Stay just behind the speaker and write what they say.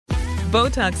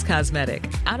Botox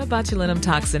Cosmetic, out of botulinum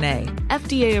toxin A,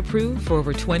 FDA approved for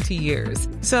over 20 years.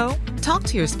 So, talk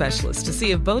to your specialist to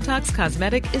see if Botox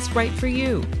Cosmetic is right for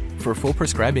you. For full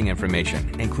prescribing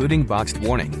information, including boxed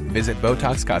warning, visit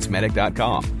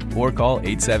BotoxCosmetic.com or call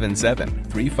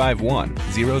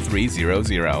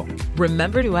 877-351-0300.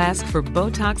 Remember to ask for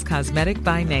Botox Cosmetic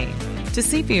by name. To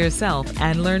see for yourself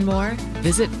and learn more,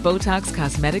 visit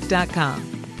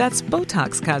BotoxCosmetic.com. That's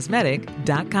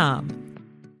BotoxCosmetic.com.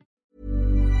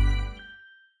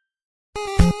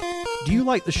 Do you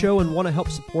like the show and want to help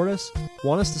support us?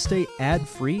 Want us to stay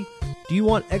ad-free? Do you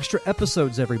want extra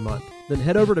episodes every month? Then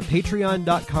head over to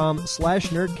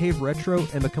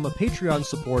patreon.com/nerdcaveretro and become a Patreon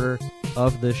supporter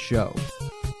of this show.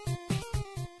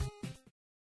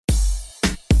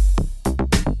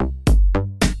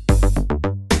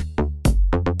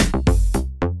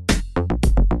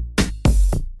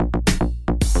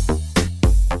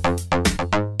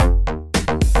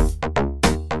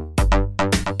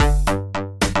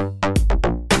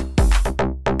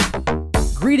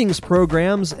 Greetings,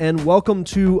 programs, and welcome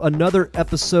to another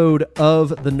episode of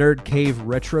the Nerd Cave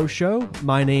Retro Show.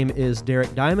 My name is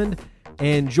Derek Diamond,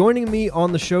 and joining me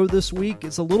on the show this week,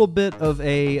 it's a little bit of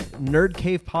a Nerd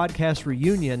Cave podcast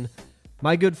reunion.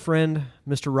 My good friend,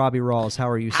 Mr. Robbie Rawls. How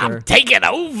are you, sir? I'm taking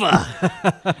over.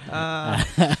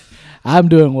 I'm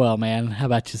doing well, man. How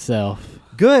about yourself?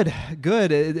 Good.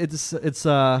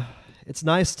 It's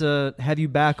nice to have you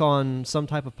back on some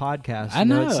type of podcast. I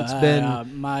know. It's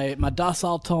been my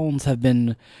docile tones have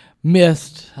been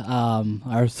missed,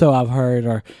 or so I've heard,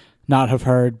 or not have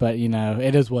heard. But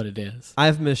it is what it is.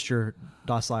 I've missed your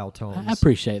docile tones. I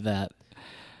appreciate that.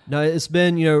 No, it's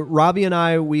been Robbie and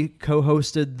I. We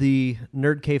co-hosted the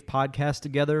Nerd Cave podcast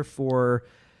together for.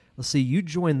 Let's see, you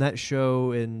joined that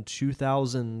show in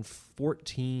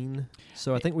 2014,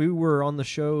 so I think we were on the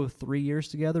show 3 years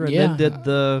together, and then did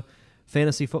the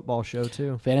fantasy football show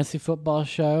too. Fantasy football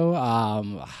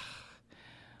show.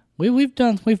 We've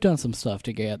done some stuff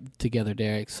together,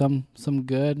 Derek. Some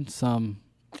good, some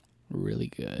really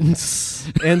good, and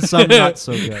some not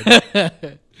so good.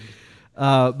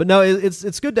 But no,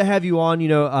 it's good to have you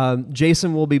on.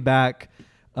 Jason will be back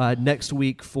next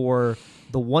week for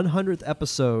the 100th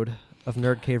episode of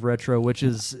Nerd Cave Retro, which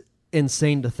is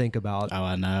insane to think about. Oh,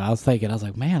 I know. I was like,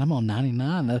 man, I'm on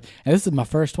 99, and this is my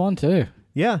first one too.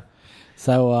 Yeah.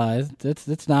 So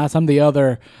it's nice. I'm the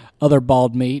other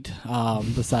bald meat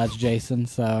besides Jason.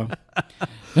 So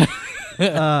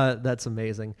that's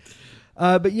amazing.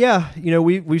 But yeah,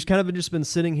 we've kind of just been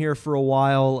sitting here for a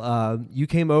while. You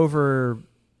came over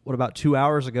about 2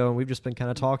 hours ago, and we've just been kind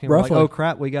of talking. We're like, oh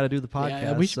crap, we got to do the podcast.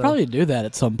 Yeah, we should probably do that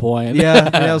at some point. Yeah,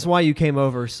 that was why you came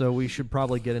over. So we should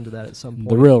probably get into that at some point.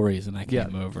 The real reason I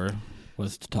came over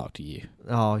was to talk to you.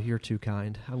 Oh, you're too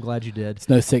kind. I'm glad you did. It's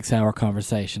no 6-hour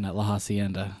conversation at La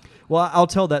Hacienda. Well, I'll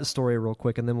tell that story real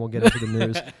quick, and then we'll get into the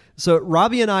news. So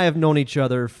Robbie and I have known each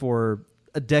other for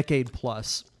a decade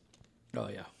plus. Oh,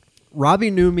 yeah.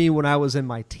 Robbie knew me when I was in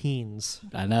my teens.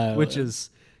 I know. Which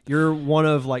is, you're one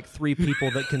of like 3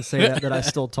 people that can say that I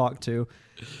still talk to.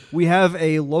 We have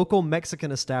a local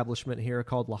Mexican establishment here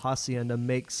called La Hacienda,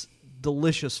 makes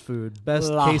delicious food,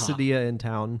 best quesadilla in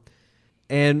town.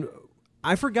 And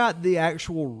I forgot the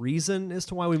actual reason as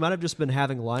to why we might have just been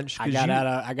having lunch. I got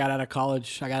out of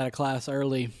college. I got out of class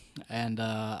early, and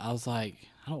I was like,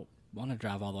 I don't want to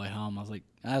drive all the way home. I was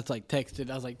like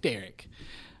texted. I was like, Derek,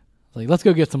 let's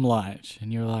go get some lunch.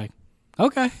 And you were like,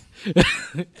 okay.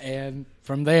 And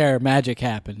from there, magic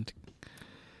happened.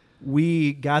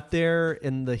 We got there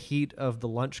in the heat of the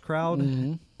lunch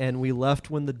crowd, and we left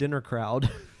when the dinner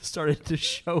crowd started to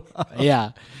show up.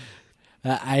 Yeah.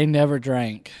 I never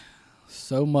drank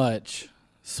so much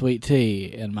sweet tea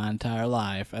in my entire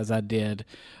life as I did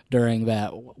during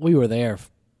that. We were there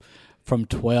from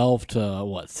 12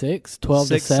 to 6? 12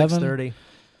 to 7? 6:30.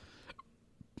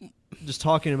 Just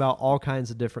talking about all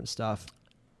kinds of different stuff.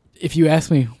 If you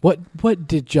ask me, what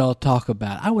did y'all talk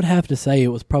about? I would have to say it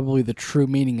was probably the true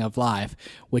meaning of life,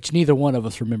 which neither one of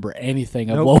us remember anything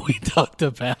of what we talked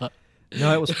about.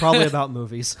 No, it was probably about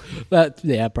movies.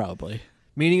 Yeah, probably.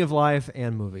 Meaning of life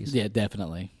and movies. Yeah,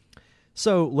 definitely.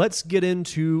 So let's get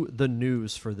into the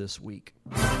news for this week.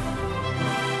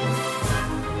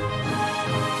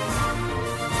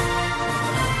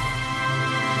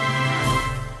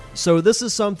 So this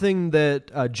is something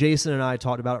that Jason and I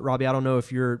talked about. Robbie, I don't know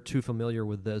if you're too familiar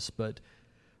with this, but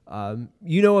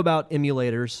you know about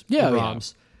emulators, ROMs. Yeah.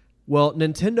 Well,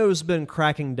 Nintendo's been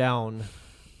cracking down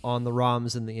on the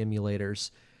ROMs and the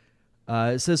emulators.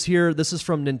 It says here, this is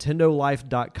from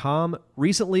NintendoLife.com.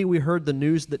 Recently, we heard the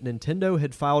news that Nintendo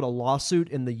had filed a lawsuit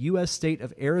in the U.S. state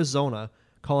of Arizona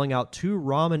calling out 2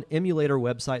 ROM and emulator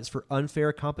websites for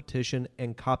unfair competition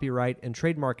and copyright and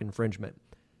trademark infringement.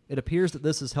 It appears that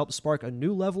this has helped spark a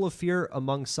new level of fear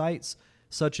among sites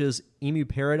such as Emu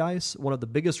Paradise, one of the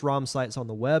biggest ROM sites on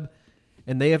the web,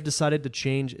 and they have decided to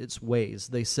change its ways.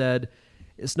 They said,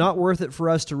 "It's not worth it for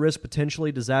us to risk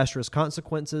potentially disastrous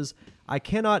consequences. I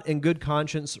cannot in good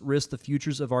conscience risk the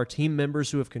futures of our team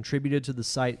members who have contributed to the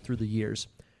site through the years.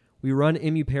 We run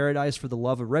Emu Paradise for the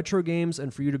love of retro games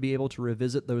and for you to be able to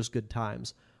revisit those good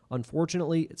times.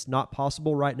 Unfortunately, it's not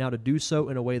possible right now to do so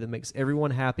in a way that makes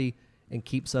everyone happy and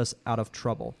keeps us out of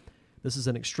trouble. This is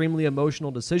an extremely emotional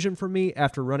decision for me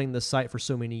after running this site for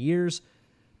so many years,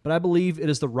 but I believe it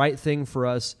is the right thing for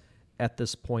us at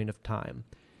this point of time."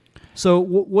 So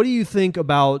what do you think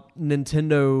about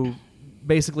Nintendo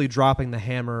basically dropping the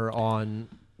hammer on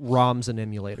ROMs and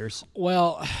emulators?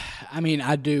 Well,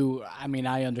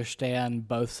 I understand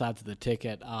both sides of the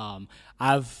ticket.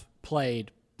 I've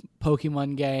played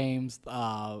Pokemon games,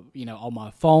 on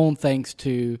my phone, thanks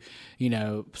to,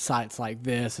 sites like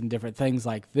this and different things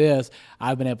like this.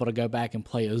 I've been able to go back and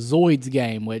play a Zoids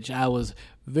game, which I was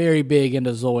very big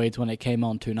into Zoids when it came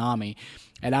on Toonami.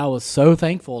 And I was so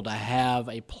thankful to have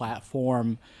a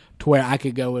platform to where I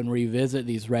could go and revisit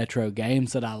these retro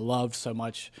games that I loved so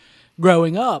much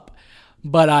growing up.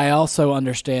 But I also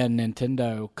understand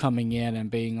Nintendo coming in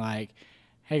and being like,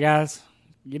 "Hey guys,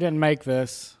 you didn't make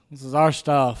this. This is our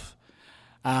stuff."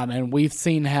 And we've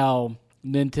seen how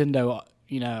Nintendo,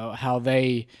 how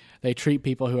they treat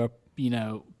people who are,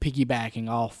 piggybacking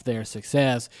off their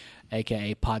success,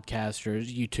 aka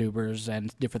podcasters, YouTubers,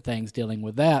 and different things dealing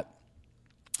with that.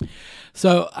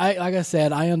 So, like I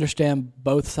said, I understand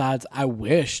both sides. I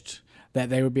wished that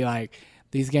they would be like,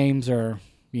 these games are,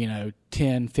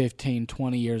 10, 15,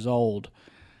 20 years old.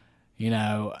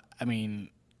 You're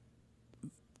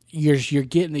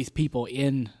getting these people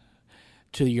in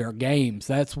to your games.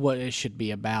 That's what it should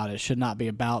be about. It should not be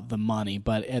about the money,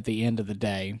 but at the end of the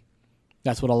day,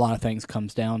 that's what a lot of things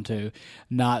comes down to,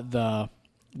 not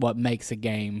what makes a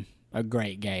game a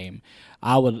great game.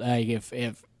 I would,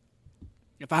 if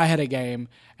I had a game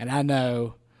and I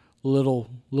know little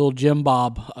Jim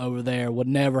Bob over there would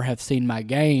never have seen my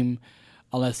game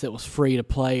unless it was free to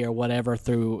play or whatever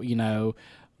through,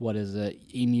 what is it,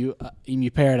 Emu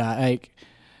Paradise.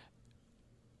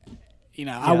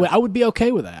 I would be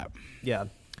okay with that. Yeah.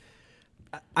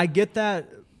 I get that.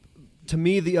 To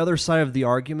me, the other side of the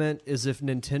argument is if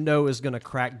Nintendo is going to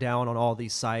crack down on all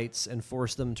these sites and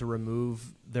force them to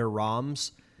remove their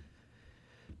ROMs,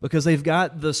 because they've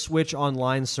got the Switch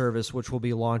Online service, which will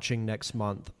be launching next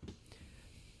month.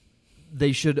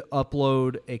 They should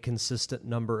upload a consistent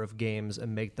number of games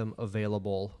and make them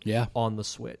available on the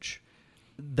Switch.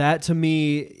 That, to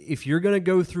me, if you're going to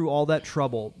go through all that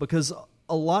trouble, because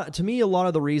a lot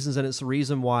of the reasons, and it's the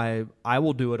reason why I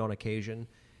will do it on occasion,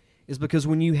 is because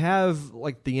when you have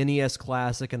like the NES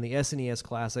Classic and the SNES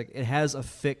Classic, it has a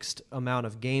fixed amount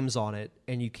of games on it,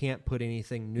 and you can't put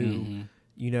anything new,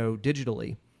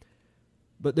 digitally.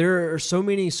 But there are so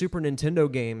many Super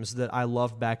Nintendo games that I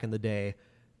loved back in the day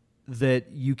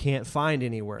that you can't find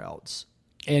anywhere else.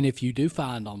 And if you do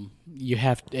find them,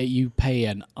 you pay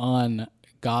an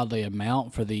ungodly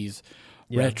amount for these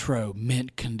retro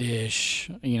mint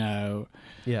condition,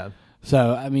 Yeah.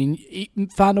 So,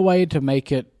 find a way to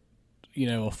make it,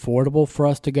 affordable for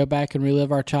us to go back and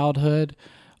relive our childhood,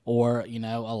 or,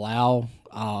 allow,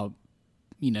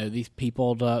 these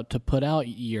people to put out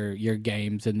your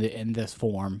games in this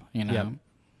form, Yeah.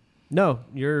 No,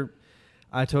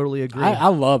 I totally agree. I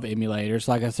love emulators.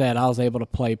 Like I said, I was able to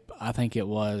play, I want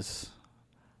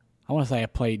to say I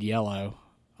played Yellow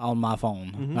on my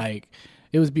phone. Mm-hmm. Like,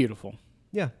 it was beautiful.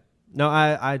 Yeah. No,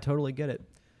 I totally get it.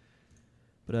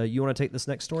 But you want to take this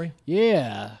next story?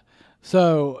 Yeah.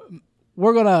 So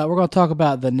we're gonna talk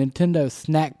about the Nintendo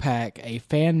Snack Pack, a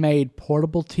fan-made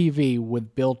portable TV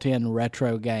with built-in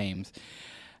retro games.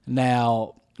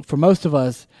 Now, for most of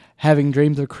us, having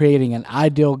dreams of creating an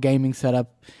ideal gaming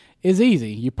setup is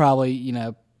easy. You probably,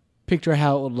 picture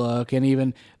how it would look and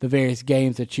even the various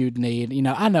games that you'd need.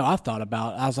 I know I've thought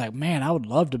about, I was like, man, I would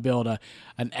love to build an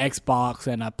Xbox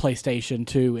and a PlayStation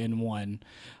 2 in one.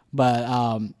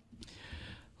 But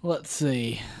let's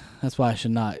see. That's why I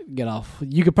should not get off.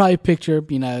 You could probably picture,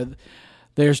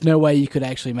 there's no way you could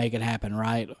actually make it happen,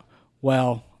 right?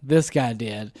 Well, this guy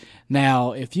did.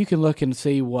 Now, if you can look and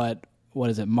see what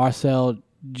is it, Marcel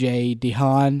J.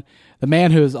 Dehaan, the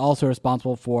man who is also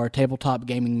responsible for tabletop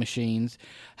gaming machines,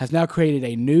 has now created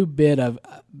a new bit of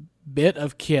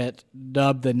kit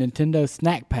dubbed the Nintendo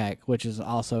Snack Pack, which is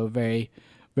also a very,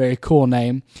 very cool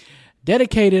name.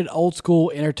 Dedicated old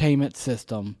school entertainment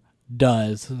system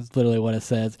does. Is literally what it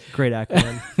says. Great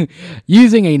acronym.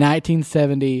 Using a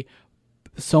 1970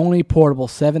 Sony portable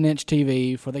 7-inch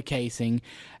TV for the casing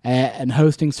and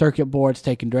hosting circuit boards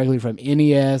taken directly from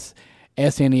NES,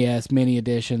 SNES, mini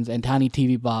editions, and tiny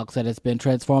TV box that has been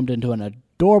transformed into an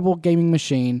adorable gaming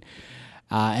machine,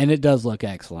 and it does look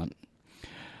excellent.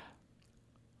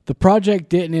 The project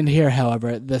didn't end here,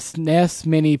 however. The SNES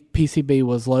Mini PCB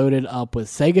was loaded up with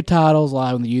Sega titles,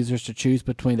 allowing the users to choose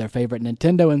between their favorite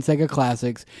Nintendo and Sega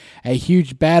classics. A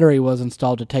huge battery was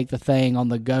installed to take the thing on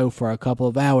the go for a couple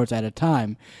of hours at a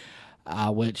time,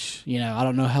 which, I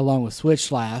don't know how long the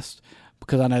Switch lasts,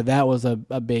 because I know that was a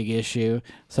big issue.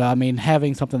 So, I mean,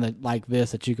 having something like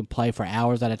this that you can play for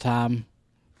hours at a time,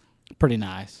 pretty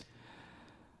nice.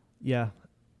 Yeah.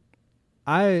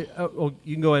 You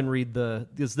can go ahead and read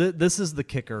this is the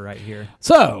kicker right here.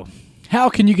 So, how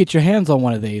can you get your hands on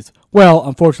one of these? Well,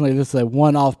 unfortunately, this is a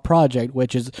one-off project,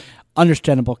 which is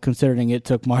understandable considering it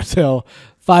took Marcel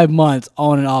 5 months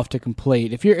on and off to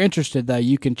complete. If you're interested, though,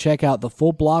 you can check out the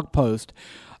full blog post,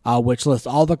 which lists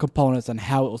all the components and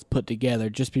how it was put together.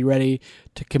 Just be ready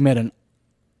to commit an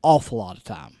awful lot of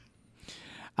time.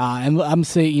 And I'm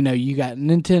seeing, you got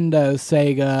Nintendo,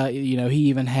 Sega, he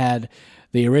even had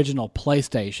the original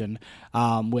PlayStation,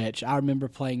 which I remember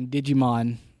playing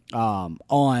Digimon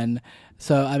on.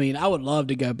 So, I mean, I would love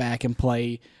to go back and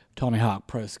play Tony Hawk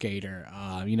Pro Skater,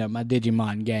 my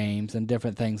Digimon games and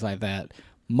different things like that.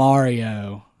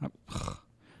 Mario,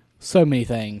 so many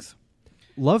things.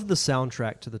 Love the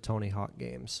soundtrack to the Tony Hawk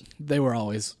games. They were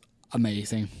always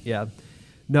amazing. Yeah.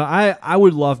 No, I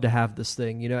would love to have this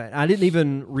thing. I didn't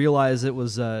even realize it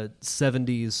was a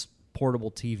 70s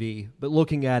portable TV, but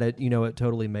looking at it, it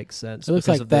totally makes sense. It looks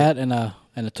like that and a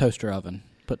toaster oven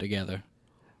put together.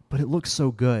 But it looks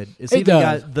so good. It's even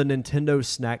got the Nintendo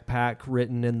snack pack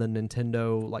written in the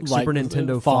Nintendo, Super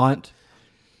Nintendo font.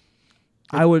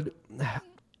 I would,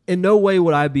 in no way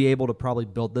would I be able to probably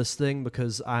build this thing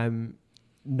because I'm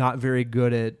not very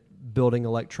good at building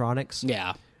electronics.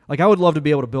 Yeah. I would love to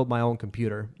be able to build my own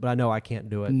computer, but I know I can't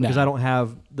do it because I don't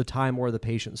have the time or the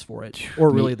patience for it, or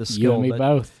really the skill. You and me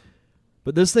both.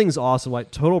 But this thing's awesome.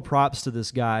 Total props to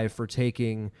this guy for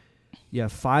taking,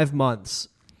 5 months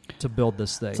to build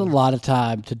this thing. It's a lot of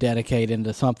time to dedicate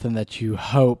into something that you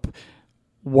hope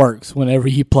works whenever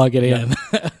you plug it in.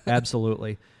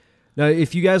 Absolutely. Now,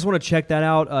 if you guys want to check that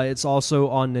out, it's also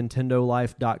on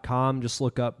NintendoLife.com. Just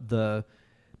look up the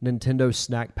Nintendo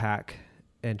Snack Pack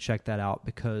and check that out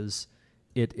because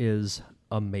it is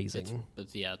amazing.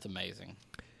 It's amazing.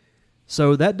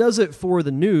 So that does it for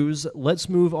the news. Let's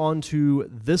move on to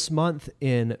this month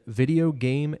in video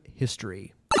game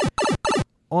history.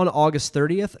 On August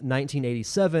 30th,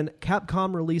 1987,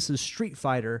 Capcom releases Street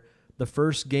Fighter, the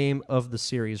first game of the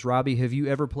series. Robbie, have you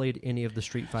ever played any of the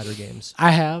Street Fighter games?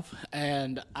 I have,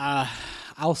 and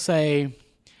I'll say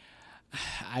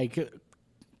because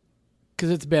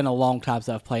it's been a long time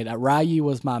since I've played. Ryu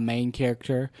was my main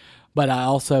character, but I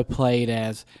also played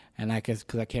as, and I guess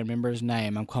because I can't remember his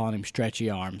name, I'm calling him Stretchy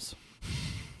Arms.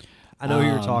 I know who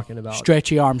you're talking about.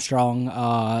 Stretchy Armstrong.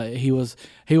 He was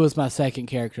my second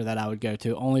character that I would go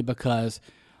to, only because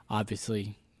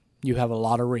obviously you have a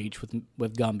lot of reach with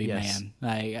Gumby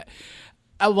Man.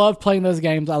 I love playing those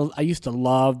games. I used to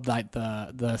love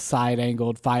the side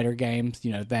angled fighter games.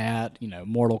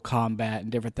 Mortal Kombat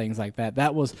and different things like that.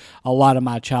 That was a lot of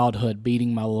my childhood.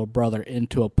 Beating my little brother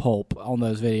into a pulp on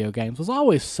those video games was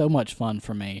always so much fun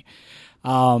for me.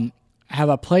 Have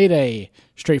I played a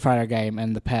Street Fighter game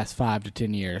in the past 5 to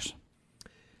 10 years?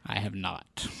 I have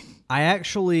not. I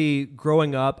actually,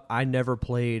 growing up, I never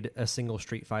played a single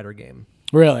Street Fighter game.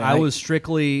 Really?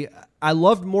 I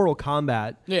loved Mortal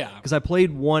Kombat. Yeah. Because I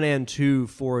played 1 and 2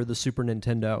 for the Super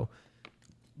Nintendo,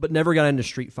 but never got into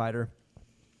Street Fighter.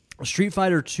 Street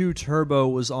Fighter 2 Turbo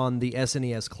was on the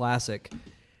SNES Classic,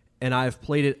 and I've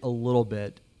played it a little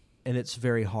bit, and it's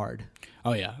very hard.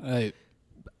 Oh, yeah.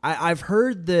 I've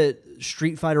heard that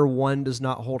Street Fighter 1 does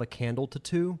not hold a candle to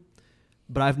 2,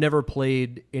 but I've never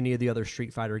played any of the other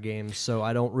Street Fighter games, so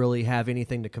I don't really have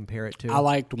anything to compare it to. I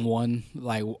liked 1,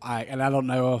 and I don't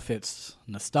know if it's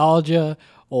nostalgia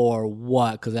or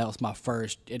what, because that was my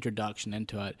first introduction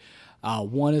into it.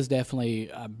 1 is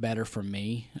definitely better for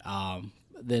me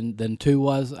than 2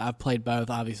 was. I've played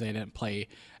both. Obviously, I didn't play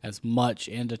as much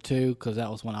into 2 because that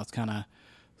was when I was kind of,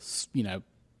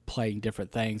 playing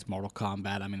different things. Mortal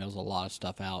Kombat. I mean, there was a lot of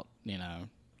stuff out,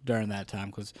 during that time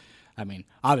because,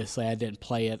 obviously I didn't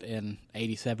play it in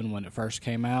 87 when it first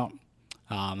came out.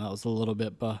 That was a little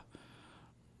bit a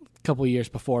couple years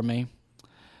before me.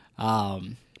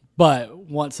 But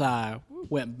once I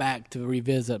went back to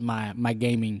revisit my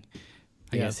gaming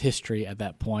guess, history at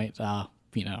that point.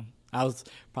 You know, I was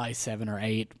probably 7 or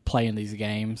 8 playing these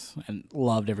games and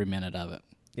loved every minute of it.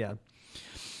 Yeah.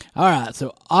 All right,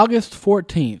 so August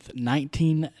 14th,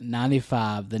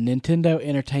 1995, the Nintendo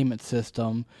Entertainment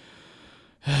System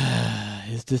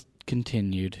is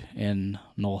discontinued in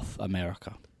North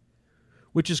America.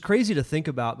 Which is crazy to think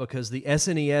about because the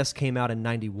SNES came out in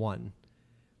 91.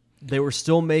 They were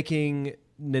still making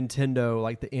Nintendo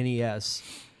like the NES.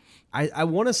 I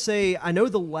want to say, I know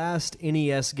the last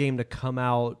NES game to come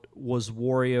out was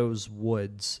Wario's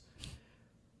Woods.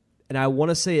 And I want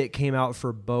to say it came out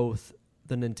for both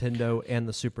the Nintendo and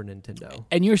the Super Nintendo.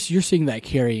 And you're seeing that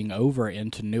carrying over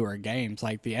into newer games.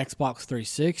 Like the Xbox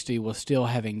 360 was still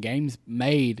having games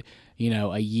made, you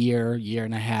know, a year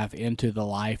and a half into the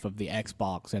life of the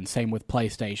Xbox, and same with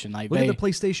PlayStation. Like Look at the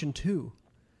PlayStation 2.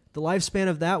 The lifespan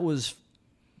of that was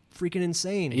freaking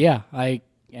insane. Yeah, I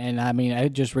mean, I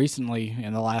just recently,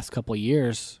 in the last couple of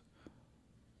years,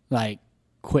 like,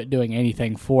 quit doing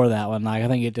anything for that one. Like, I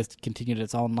think it just continued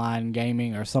its online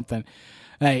gaming or something.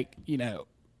 Like, you know,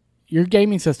 your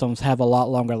gaming systems have a lot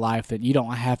longer life that you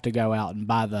don't have to go out and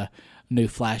buy the new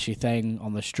flashy thing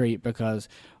on the street, because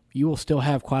you will still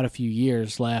have quite a few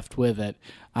years left with it.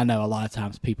 I know a lot of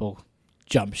times people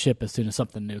jump ship as soon as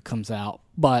something new comes out,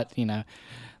 but, you know,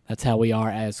 that's how we are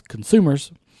as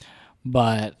consumers.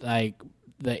 But, like,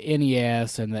 the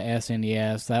NES and the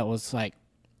SNES, that was, like,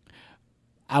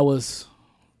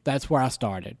 that's where I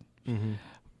started. Mm-hmm.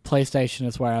 PlayStation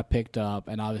is where I picked up,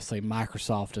 and obviously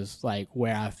Microsoft is like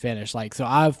where I finished. Like, so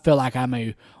I feel like I'm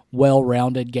a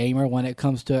well-rounded gamer when it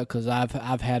comes to it, because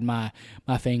I've had my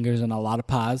fingers in a lot of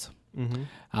pies. Mm-hmm.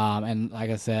 And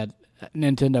like I said,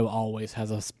 Nintendo always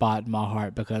has a spot in my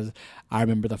heart, because I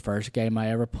remember the first game I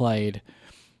ever played,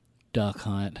 Duck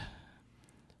Hunt.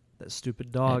 That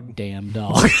stupid dog. That damn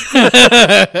dog.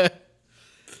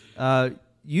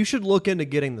 You should look into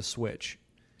getting the Switch.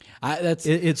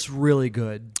 It's really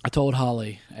good. I told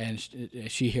Holly, and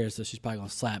she hears this, she's probably going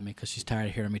to slap me because she's tired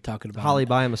of hearing me talking about Holly,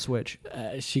 buy him a Switch.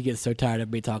 She gets so tired of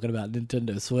me talking about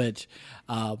Nintendo Switch.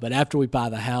 But after we buy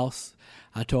the house,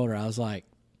 I told her, I was like,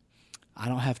 I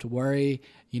don't have to worry,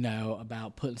 you know,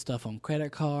 about putting stuff on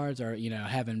credit cards, or, you know,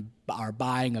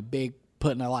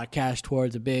 putting a lot of cash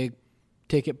towards a big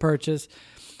ticket purchase.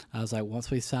 I was like, once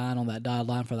we sign on that dotted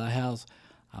line for the house,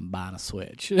 I'm buying a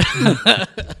Switch.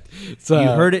 So you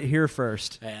heard it here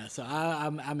first. Yeah, so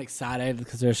I'm excited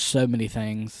because there's so many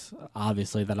things,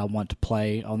 obviously, that I want to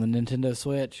play on the Nintendo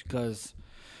Switch. Because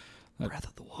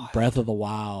Breath of the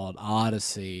Wild,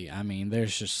 Odyssey. I mean,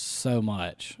 there's just so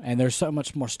much, and there's so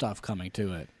much more stuff coming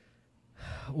to it.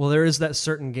 Well, there is that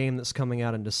certain game that's coming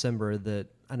out in December that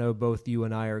I know both you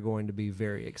and I are going to be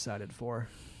very excited for.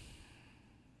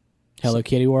 Hello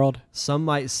Kitty World? Some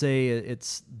might say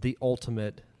it's the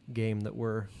ultimate game that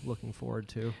we're looking forward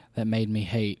to. That made me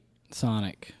hate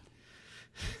Sonic.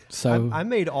 So I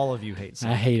made all of you hate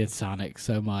Sonic. I hated Sonic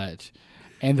so much.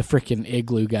 And the freaking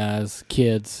Igloo guys,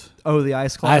 kids. Oh, the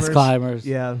Ice Climbers? Ice Climbers.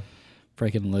 Yeah.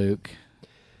 Freaking Luke.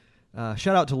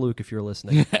 Shout out to Luke if you're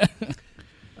listening.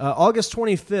 August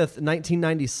 25th,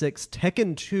 1996,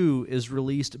 Tekken 2 is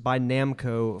released by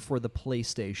Namco for the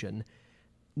PlayStation.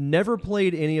 Never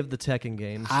played any of the Tekken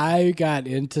games. I got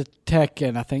into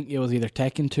Tekken. I think it was either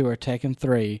Tekken 2 or Tekken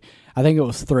 3. I think it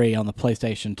was 3 on the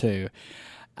PlayStation 2.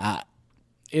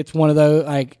 It's one of those,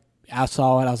 like, I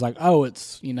saw it. I was like, oh,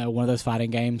 it's, you know, one of those fighting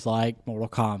games like Mortal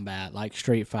Kombat, like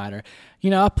Street Fighter. You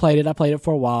know, I played it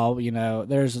for a while. You know,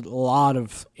 there's a lot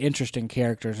of interesting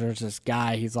characters. There's this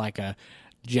guy. He's like a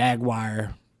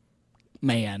Jaguar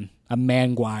man, a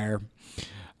Manguire.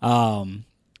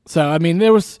 So, I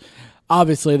mean,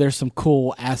 obviously, there's some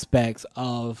cool aspects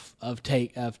of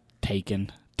Tekken.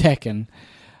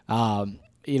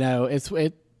 You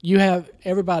know,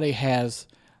 everybody has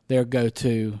their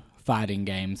go-to fighting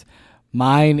games.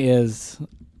 Mine is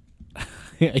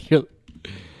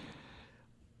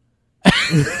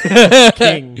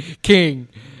King.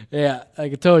 Yeah,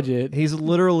 like I told you, he's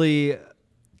literally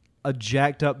a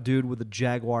jacked up dude with a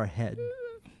Jaguar head.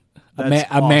 A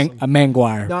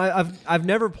Manguire. No, I've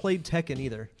never played Tekken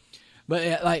either.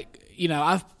 But like, you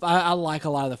know, I like a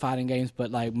lot of the fighting games,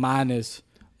 but like mine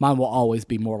will always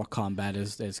be Mortal Kombat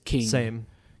as King. Same.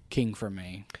 King for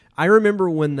me. I remember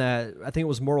when I think it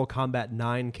was Mortal Kombat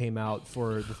 9 came out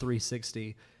for the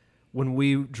 360, when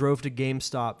we drove to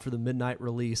GameStop for the midnight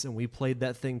release and we played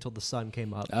that thing till the sun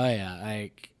came up. Oh yeah,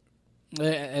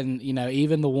 and you know,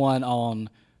 even the one on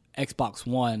Xbox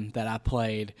One that I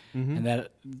played, and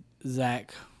that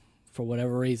Zach, for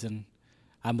whatever reason,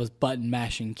 I was button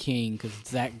mashing King because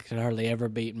Zach could hardly ever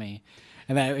beat me.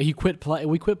 and we quit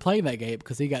playing that game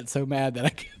because he got so mad that I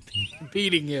kept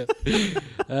beating him.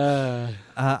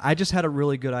 I just had a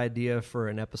really good idea for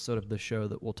an episode of the show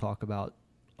that we'll talk about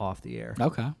off the air.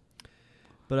 Okay.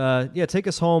 But take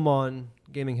us home on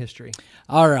gaming history.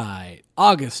 All right.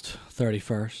 August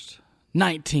 31st,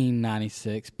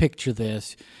 1996. Picture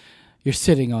this. You're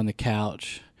sitting on the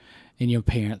couch in your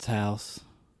parents' house.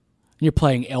 You're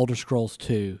playing Elder Scrolls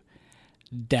 2,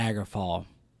 Daggerfall.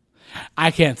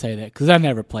 I can't say that because I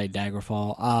never played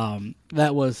Daggerfall.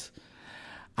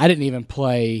 I didn't even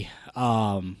play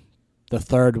the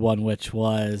third one, which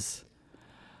was,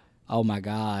 oh my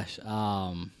gosh.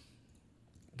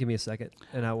 Give me a second,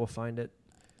 and I will find it.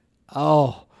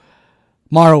 Oh,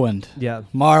 Morrowind. Yeah,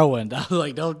 Morrowind. I was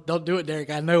like, don't do it, Derek.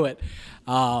 I know it.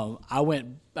 I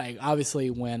went obviously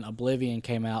when Oblivion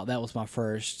came out. That was my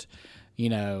first.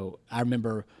 I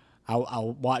remember I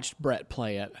watched Brett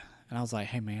play it, and I was like,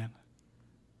 hey man,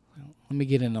 let me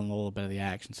get in a little bit of the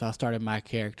action. So I started my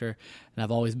character, and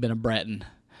I've always been a Breton.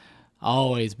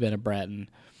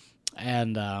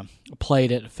 And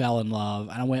played it, fell in love,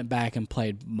 and I went back and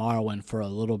played Morrowind for a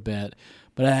little bit.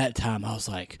 But at that time, I was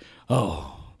like,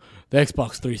 oh, the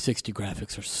Xbox 360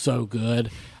 graphics are so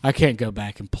good. I can't go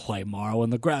back and play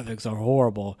Morrowind. The graphics are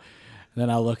horrible. And then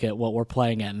I look at what we're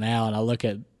playing at now, and I look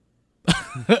at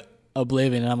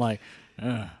Oblivion, and I'm like,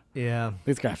 yeah,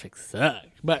 these graphics suck.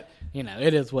 But,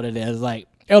 it is what it is. Like,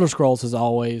 Elder Scrolls has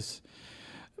always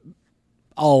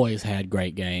had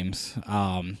great games.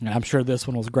 And I'm sure this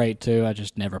one was great too. I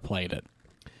just never played it.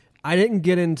 I didn't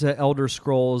get into Elder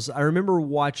Scrolls. I remember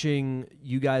watching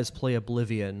you guys play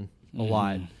Oblivion a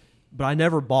lot, but I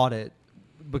never bought it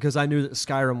because I knew that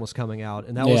Skyrim was coming out,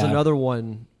 and that was another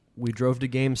one. We drove to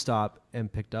GameStop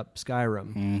and picked up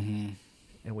Skyrim,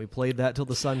 and we played that till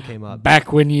the sun came up.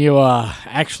 Back when you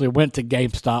actually went to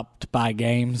GameStop to buy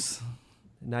games.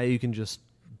 Now you can just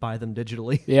buy them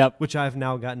digitally. Yep. Which I've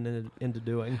now gotten into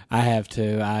doing. I have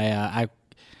too.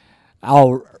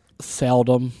 I'll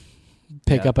seldom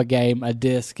pick up a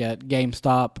disc at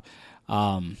GameStop.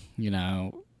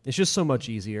 It's just so much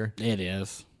easier. It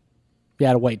is. You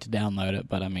got to wait to download it,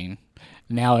 but I mean,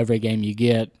 now every game you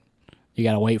get, you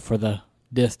got to wait for the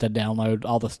disc to download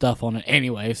all the stuff on it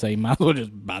anyway, so you might as well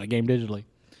just buy the game digitally.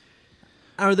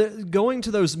 Going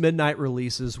to those midnight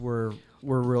releases were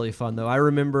really fun, though. I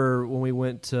remember when we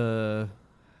went to,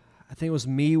 I think it was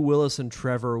me, Willis, and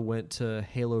Trevor went to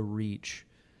Halo Reach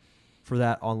for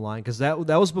that online, because that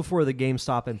was before the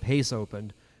GameStop and Pace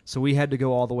opened, so we had to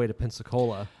go all the way to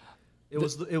Pensacola. It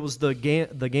was the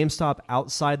GameStop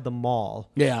outside the mall.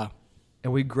 Yeah.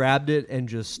 And we grabbed it and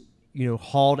just,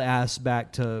 hauled ass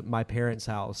back to my parents'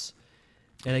 house.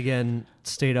 And again,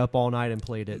 stayed up all night and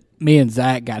played it. Me and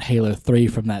Zach got Halo 3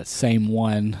 from that same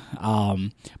one.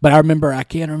 But I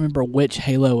can't remember which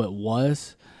Halo it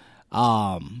was.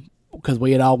 Because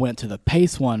we had all went to the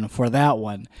Pace one for that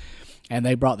one. And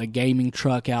they brought the gaming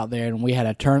truck out there, and we had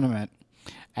a tournament.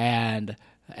 And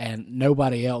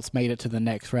nobody else made it to the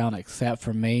next round except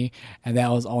for me. And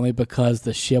that was only because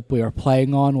the ship we were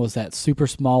playing on was that super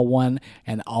small one,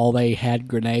 and all they had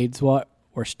grenades were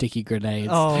sticky grenades.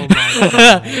 Oh, my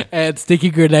God. And sticky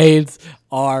grenades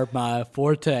are my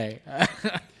forte.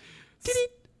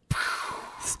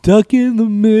 Stuck in the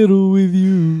middle with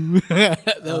you.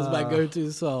 That was my go-to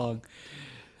song.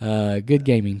 Good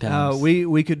gaming times.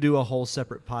 We could do a whole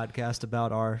separate podcast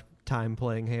about our time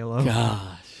playing Halo.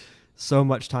 Gosh. So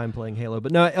much time playing Halo.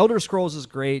 But no, Elder Scrolls is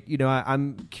great.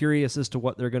 I'm curious as to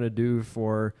what they're going to do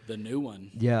for the new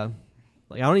one. Yeah.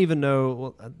 Like, I don't even know.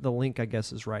 Well, the link, I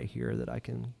guess, is right here that I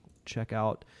can check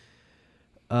out.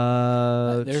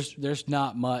 There's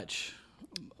not much.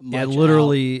 Yeah,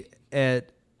 literally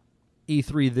at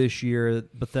E3 this year,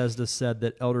 Bethesda said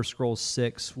that Elder Scrolls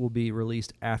 6 will be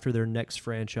released after their next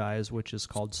franchise, which is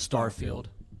called Starfield.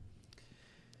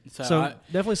 So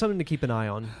definitely something to keep an eye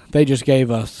on. They just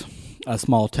gave us a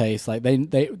small taste. Like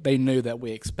they knew that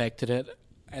we expected it,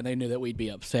 and they knew that we'd be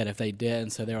upset if they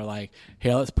didn't. So they were like,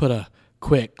 "Here, let's put a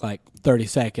quick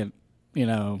 30-second,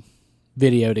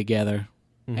 video together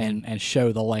and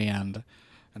show the land."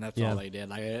 And that's all they did.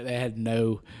 Like they had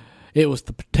no. It was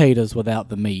the potatoes without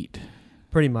the meat.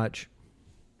 Pretty much.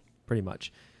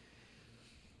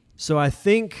 So I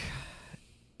think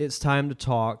it's time to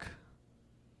talk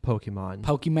Pokemon.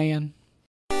 Pokemon.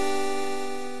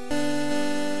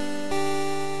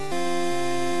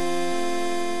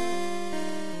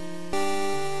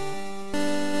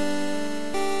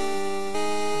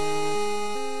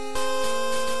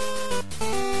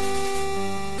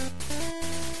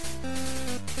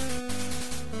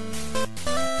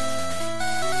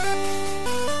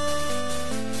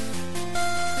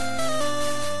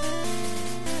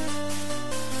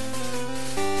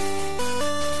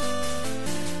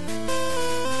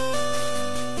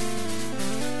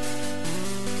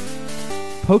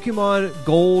 Pokemon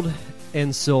Gold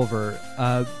and Silver.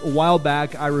 A while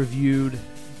back, I reviewed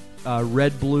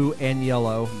Red, Blue, and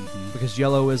Yellow because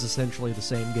Yellow is essentially the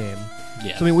same game.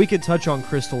 Yes. So, I mean, we could touch on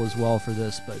Crystal as well for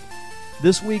this, but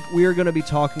this week we are going to be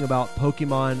talking about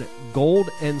Pokemon Gold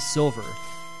and Silver,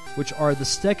 which are the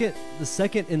second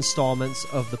installments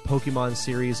of the Pokemon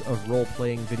series of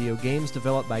role-playing video games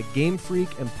developed by Game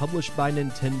Freak and published by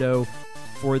Nintendo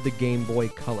for the Game Boy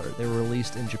Color. They were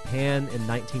released in Japan in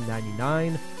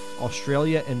 1999,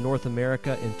 Australia and North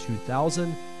America in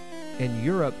 2000, and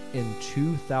Europe in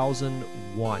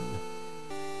 2001.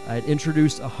 It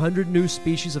introduced 100 new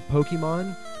species of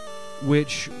Pokemon,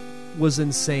 which was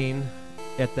insane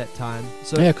at that time.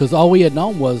 So yeah, because all we had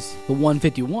known was the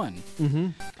 151. Mm-hmm.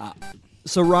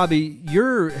 So Robbie,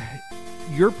 you're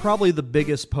probably the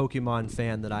biggest Pokemon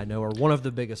fan that I know, or one of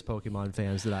the biggest Pokemon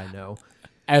fans that I know.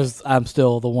 As I'm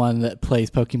still the one that plays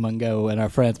Pokemon Go and our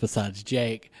friends besides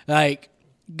Jake. Like,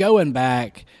 going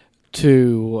back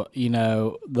to,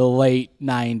 the late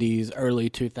 90s, early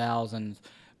 2000s,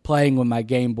 playing with my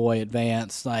Game Boy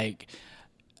Advance, like,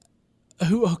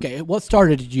 what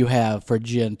starter did you have for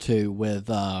Gen 2 with,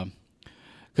 cause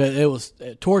it was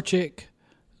Torchic,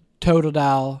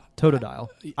 Totodile.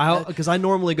 Because I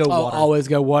normally go water. Always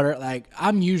go water. Like,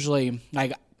 I'm usually,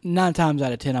 9 times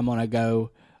out of 10, I'm going to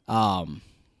go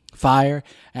fire.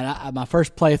 And my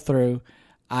first playthrough,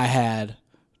 I had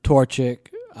Torchic,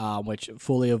 which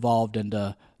fully evolved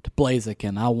into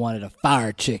Blaziken. I wanted a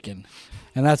fire chicken.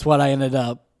 And that's what I ended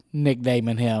up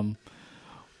nicknaming him,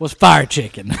 was Fire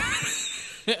Chicken.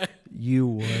 You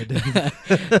would.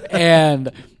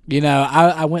 And,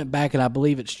 I went back and I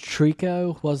believe it's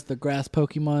Trico was the grass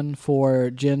Pokemon for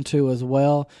Gen 2 as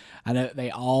well. I know they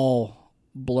all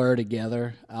blur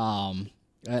together. When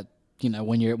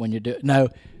you're doing... No,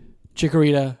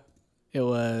 Chikorita, it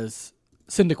was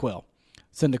Cyndaquil.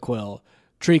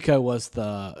 Trico was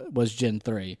Gen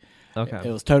 3. Okay. It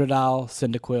was Totodile,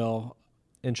 Cyndaquil,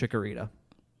 and Chikorita,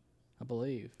 I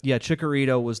believe. Yeah,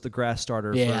 Chikorita was the grass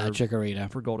starter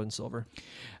Chikorita. For Gold and Silver.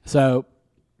 So,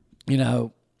 I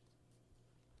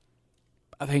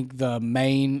think the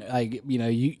main,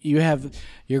 you have,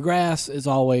 your grass is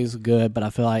always good, but I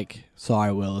feel like,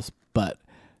 sorry, Willis, but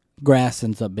grass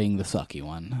ends up being the sucky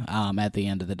one at the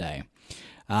end of the day.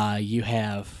 You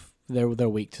have, they're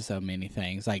weak to so many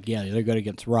things. Like, yeah, they're good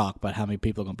against rock, but how many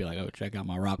people are going to be like, oh, check out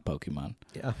my rock Pokemon?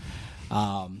 Yeah.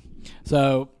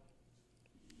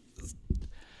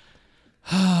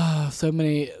 So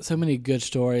many good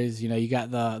stories. You got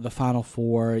the Final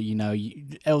Four.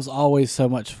 It was always so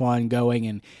much fun going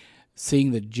and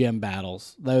seeing the gym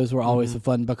battles. Those were always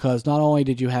fun because not only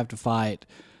did you have to fight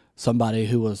somebody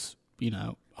who was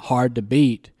hard to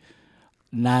beat,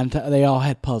 they all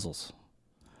had puzzles.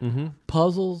 Mm-hmm.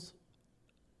 Puzzles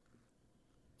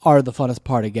are the funnest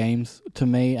part of games to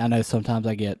me. I know sometimes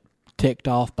I get ticked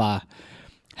off by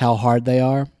how hard they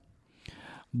are,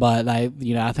 but I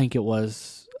think it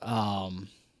was I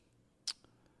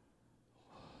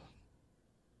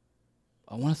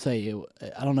want to say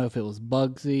I don't know if it was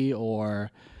Bugsy or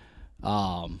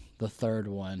the third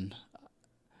one.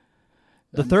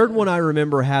 The third one I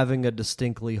remember having a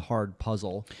distinctly hard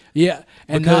puzzle. Yeah,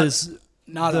 and because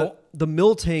the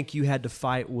Miltank you had to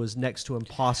fight was next to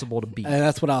impossible to beat. And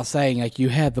that's what I was saying. Like, you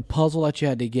had the puzzle that you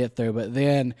had to get through, but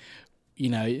then,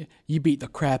 you beat the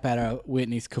crap out of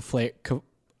Whitney's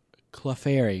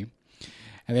Clefairy.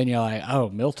 And then you're like, oh,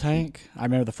 Miltank? I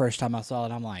remember the first time I saw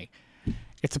it, I'm like,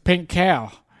 it's a pink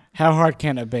cow. How hard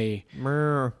can it be?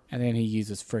 Murr. And then he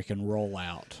uses freaking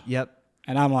rollout. Yep.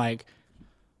 And I'm like,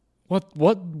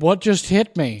 what just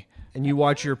hit me? And you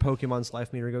watch your Pokemon's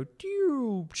life meter go,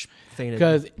 fainted.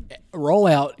 Because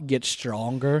rollout gets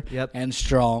stronger Yep. and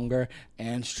stronger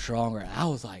and stronger. I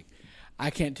was like, I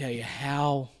can't tell you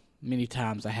how many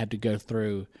times I had to go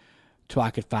through till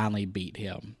I could finally beat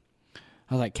him.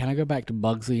 I was like, can I go back to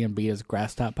Bugsy and beat his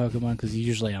grass-type Pokemon? Because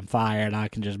usually I'm fire and I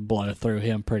can just blow through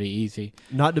him pretty easy.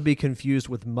 Not to be confused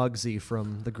with Muggsy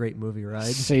from the Great Movie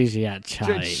Ride.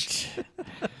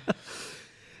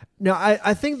 Now,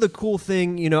 I think the cool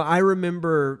thing, I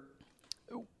remember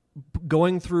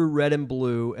going through Red and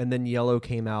Blue, and then Yellow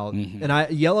came out. Mm-hmm.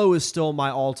 And Yellow is still my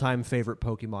all-time favorite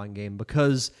Pokemon game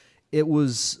because it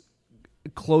was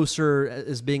closer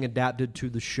as being adapted to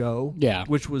the show,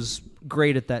 which was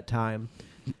great at that time.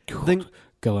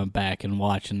 Going back and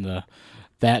watching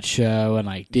that show and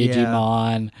like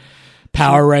Digimon,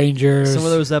 Power Rangers. Some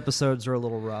of those episodes are a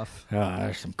little rough.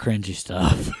 There's some cringy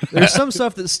stuff. There's some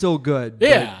stuff that's still good.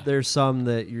 Yeah. But there's some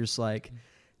that you're just like,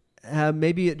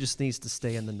 maybe it just needs to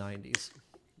stay in the 90s.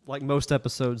 Like most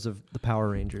episodes of the Power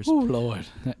Rangers. Oh, Lord.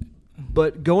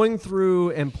 But going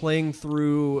through and playing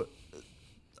through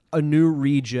a new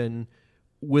region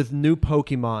with new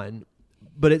Pokemon,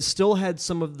 but it still had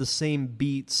some of the same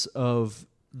beats of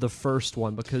the first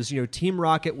one because, Team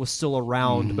Rocket was still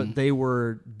around, but they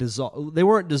were they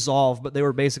weren't dissolved, but they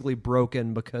were basically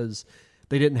broken because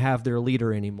they didn't have their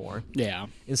leader anymore. Yeah.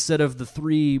 Instead of the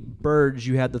 3 birds,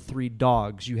 you had the 3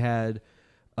 dogs. You had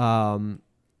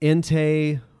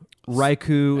Entei,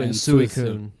 Raikou, and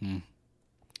Suicune.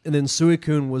 And then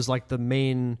Suicune was like the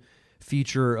main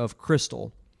feature of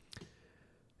Crystal.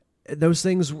 Those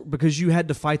things, because you had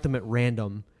to fight them at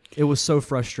random, it was so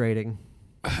frustrating.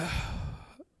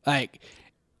 Like,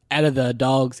 out of the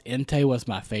dogs, Entei was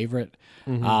my favorite.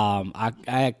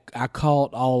 I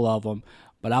caught all of them,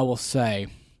 but I will say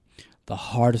the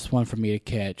hardest one for me to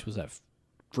catch was that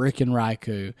freaking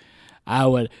Raikou. I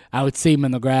would see him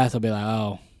in the grass. I'd be like,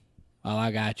 oh,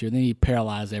 I got you. And then he'd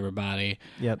paralyze everybody.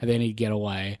 Yep. And then he'd get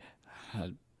away.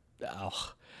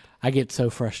 I get so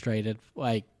frustrated.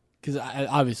 Like, because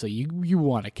obviously you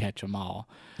want to catch them all.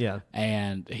 Yeah.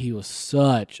 And he was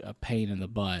such a pain in the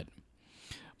butt.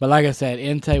 But like I said,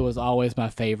 Entei was always my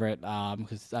favorite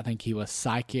because I think he was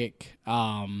psychic.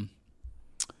 I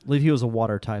believe he was a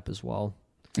water type as well.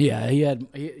 Yeah,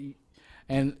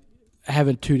 and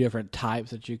having 2 different types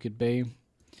that you could be.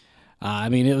 I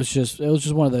mean, it was just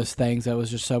one of those things that was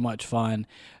just so much fun,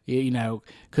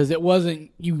 because it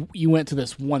wasn't you went to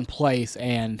this one place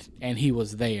and he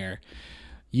was there.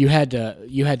 You had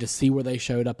to see where they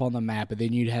showed up on the map, and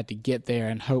then you'd have to get there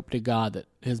and hope to God that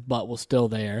his butt was still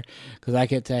there. Because I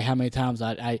can't tell you how many times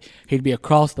he'd be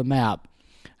across the map,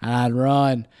 and I'd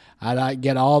run, I'd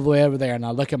get all the way over there, and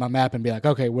I'd look at my map and be like,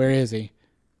 okay, where is he?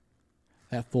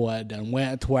 That fool had done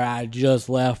went to where I just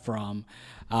left from.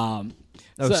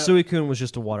 Suicune was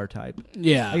just a water type.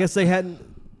 Yeah. I guess they hadn't...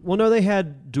 Well, no, they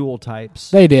had dual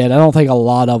types. They did. I don't think a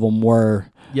lot of them were.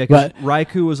 Yeah, because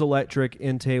Raikou was electric,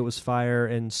 Entei was fire,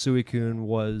 and Suicune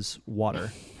was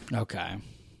water. Okay.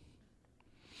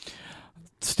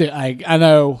 Still, I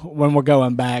know when we're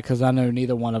going back, because I know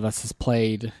neither one of us has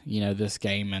played, this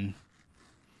game, and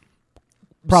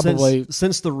probably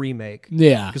since the remake.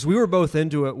 Yeah, because we were both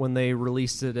into it when they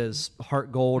released it as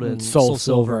Heart Gold and Soul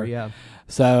Silver. Yeah.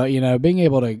 So being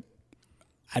able to,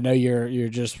 I know you're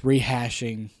just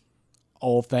rehashing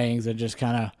old things and just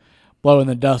kind of blowing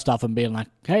the dust off and being like,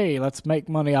 hey, let's make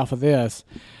money off of this.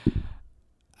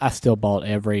 I still bought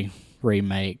every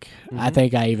remake. Mm-hmm. I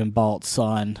think I even bought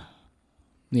Sun.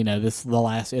 This is the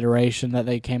last iteration that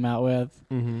they came out with.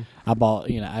 Mm-hmm. I bought,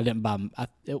 I didn't buy,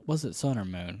 was it Sun or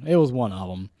Moon? It was one of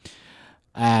them.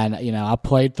 And, I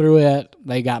played through it.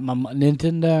 They got my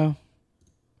Nintendo.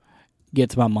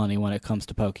 Gets my money when it comes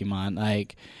to Pokemon.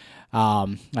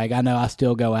 I know I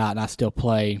still go out and I still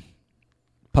play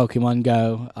Pokemon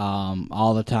Go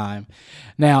all the time.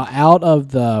 Now, out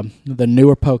of the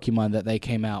newer Pokemon that they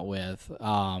came out with,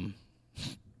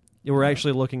 we're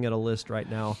actually looking at a list right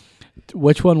now.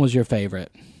 Which one was your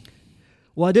favorite?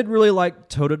 Well, I did really like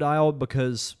Totodile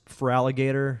because for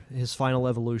Alligator, his final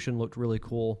evolution looked really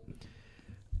cool.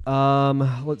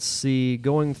 Let's see.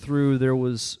 Going through, there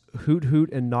was Hoot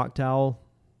Hoot and Noctowl.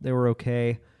 They were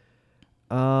okay.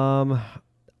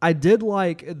 I did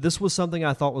like, this was something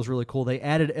I thought was really cool. They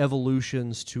added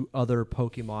evolutions to other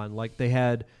Pokemon. Like they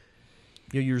had,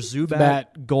 your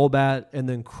Zubat, Golbat, and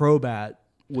then Crobat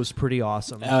was pretty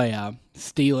awesome. Oh yeah,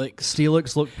 Steelix.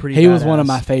 Steelix looked pretty. He badass. was one of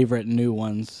my favorite new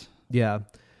ones. Yeah,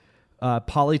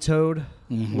 Politoed,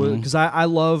 because I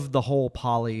love the whole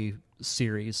Poly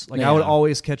series. Like I would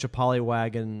always catch a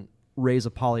Poliwag and raise a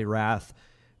Poliwrath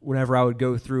whenever I would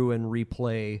go through and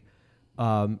replay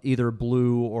either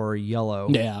blue or yellow.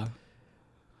 Yeah.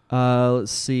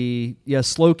 Let's see. Yeah,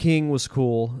 Slowking was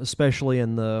cool, especially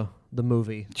in the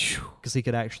movie because he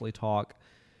could actually talk.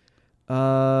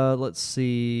 Let's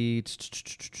see.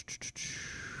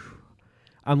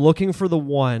 I'm looking for the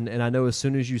one, and I know as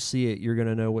soon as you see it, you're going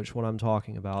to know which one I'm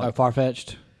talking about. Oh,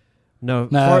 Farfetch'd? No.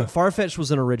 Farfetch'd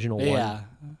was an original one. Yeah.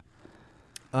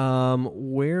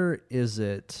 Where is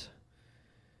it?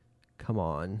 Come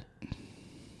on.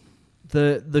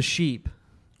 The sheep.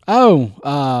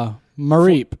 Oh,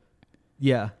 Mareep.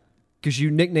 Yeah, because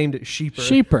you nicknamed it Sheeper.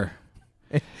 Sheeper.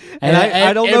 and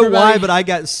I don't know why, but I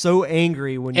got so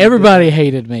angry when everybody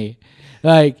hated me.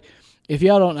 Like, if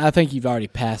y'all don't, I think you've already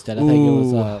passed it. I think it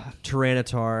was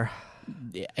Tyranitar.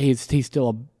 He's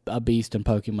still a beast in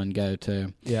Pokemon Go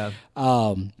too. Yeah.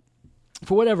 For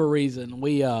whatever reason,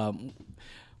 we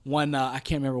when I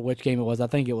can't remember which game it was. I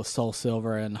think it was Soul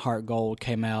Silver and Heart Gold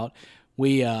came out.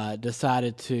 We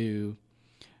decided to,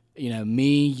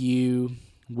 me, you,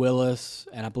 Willis,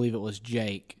 and I believe it was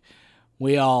Jake.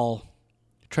 We all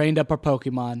trained up our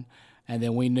Pokemon, and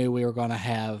then we knew we were going to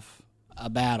have a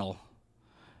battle.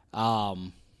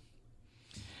 And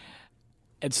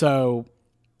so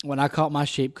when I caught my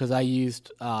sheep, because I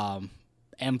used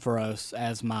Ampharos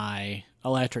as my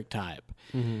electric type,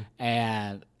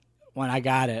 and when I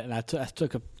got it, and I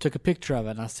took a picture of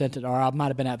it, and I sent it, or I might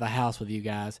have been at the house with you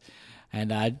guys,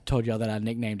 and I told y'all that I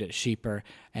nicknamed it Sheeper,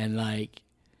 and like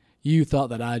you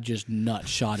thought that I just nut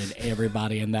shotted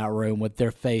everybody in that room with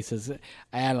their faces,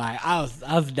 and like I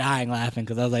was dying laughing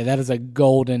because I was like, that is a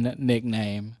golden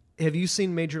nickname. Have you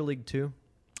seen Major League 2?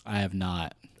 I have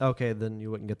not. Okay, then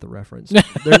you wouldn't get the reference.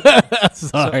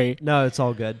 Sorry. No, it's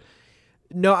all good.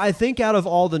 No, I think out of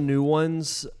all the new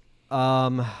ones,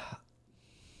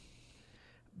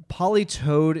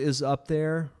 Politoed is up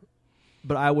there,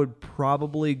 but I would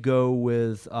probably go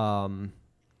with Crobat.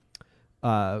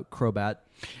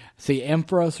 See,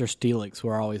 Ampharos or Steelix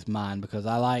were always mine because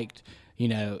I liked,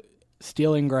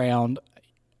 stealing ground.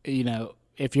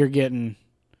 If you're getting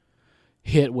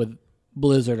hit with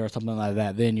Blizzard or something like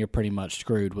that, then you're pretty much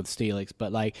screwed with Steelix.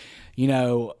 But you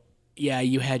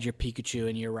had your Pikachu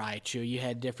and your Raichu. You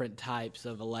had different types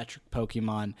of electric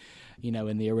Pokemon,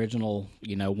 in the original,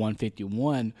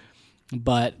 151.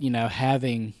 But,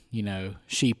 having,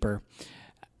 Sheeper,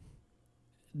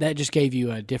 that just gave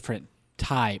you a different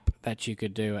type that you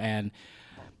could do. And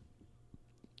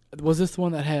was this the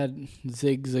one that had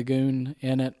Zigzagoon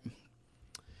in it?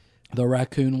 The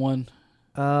raccoon one?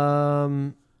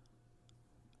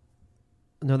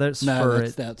 No, that's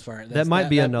Furret. That's Furret. That might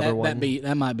be another one.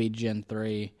 That might be Gen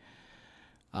 3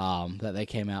 that they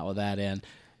came out with that in.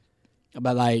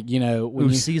 But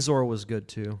Caesar was good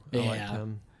too. I liked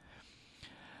him.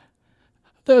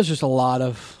 There was just a lot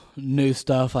of new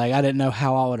stuff. Like I didn't know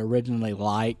how I would originally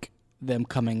like them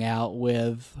coming out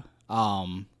with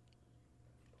new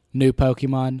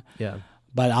Pokemon. Yeah.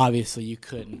 But obviously you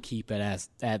couldn't keep it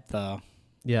at the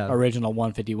original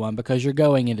 151 because you're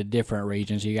going into different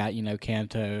regions. You got,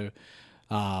 Kanto,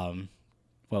 what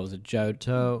was it,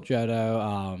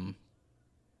 Johto,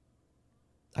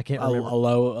 I can't remember.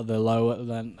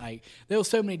 There was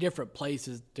so many different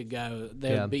places to go.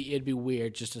 It'd be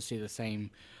weird just to see the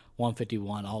same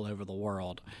 151 all over the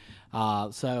world.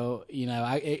 So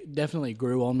it definitely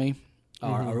grew on me,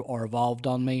 or evolved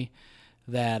on me.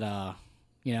 That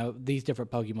these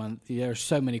different Pokemon, there's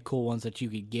so many cool ones that you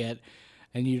could get,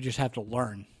 and you just have to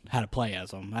learn how to play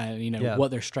as them.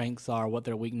 What their strengths are, what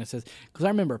their weaknesses. Because I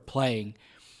remember playing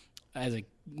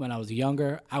when I was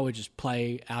younger, I would just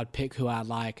play. I'd pick who I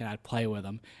like, and I'd play with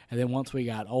them. And then once we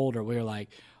got older, we were like,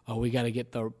 oh, we got to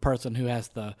get the person who has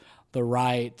the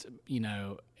right,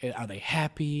 are they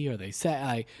happy? Are they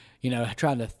sad?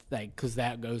 Trying to think, because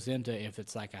that goes into if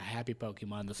it's like a happy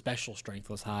Pokemon, the special strength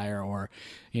was higher, or,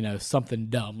 something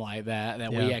dumb like that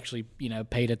we actually,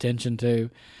 paid attention to.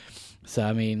 So,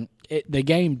 I mean, the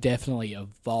game definitely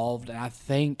evolved,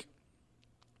 and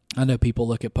I know people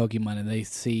look at Pokemon and they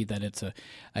see that it's a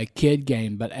kid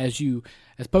game, but as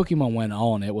Pokemon went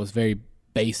on, it was very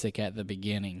basic at the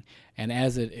beginning, and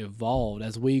as it evolved,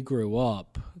 as we grew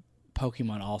up,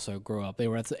 Pokemon also grew up. We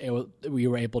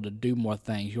were able to do more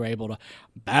things. You were able to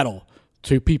battle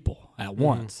two people at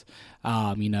once.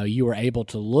 You were able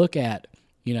to look at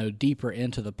deeper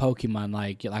into the Pokemon,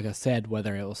 like I said,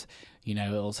 whether it was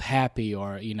it was happy,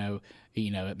 or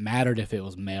it mattered if it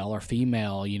was male or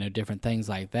female, different things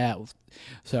like that.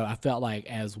 So I felt like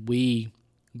as we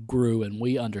grew and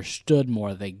we understood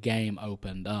more, the game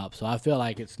opened up. So I feel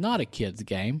like it's not a kid's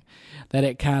game, that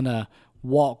it kind of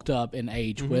walked up in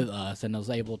age with us and was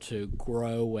able to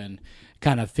grow and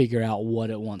kind of figure out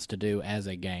what it wants to do as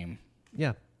a game.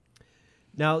 Yeah.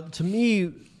 Now, to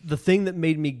me, the thing that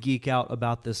made me geek out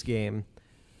about this game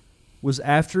was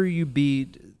after you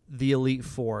beat the Elite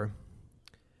Four,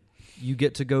 you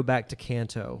get to go back to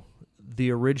Kanto,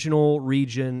 the original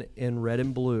region in Red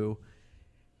and Blue,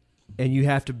 and you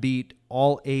have to beat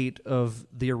all 8 of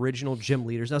the original gym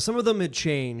leaders. Now, some of them had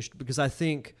changed because I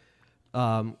think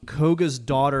Koga's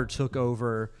daughter took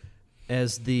over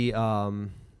as the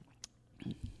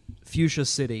Fuchsia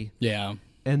City. Yeah.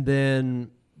 And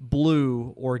then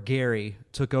Blue, or Gary,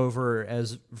 took over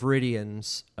as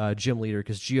Viridian's gym leader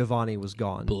because Giovanni was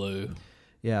gone. Blue.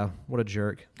 Yeah, what a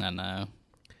jerk. I know.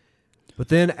 But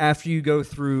then after you go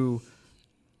through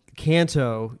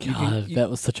Kanto... that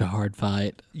was such a hard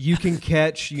fight. You can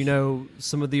catch,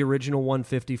 some of the original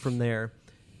 150 from there.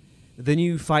 Then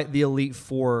you fight the Elite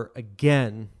Four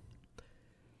again,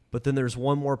 but then there's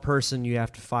one more person you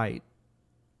have to fight.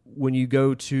 When you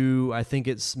go to, I think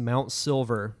it's Mount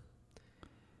Silver,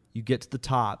 you get to the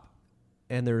top,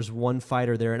 and there's one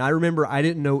fighter there. And I remember I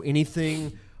didn't know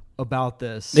anything about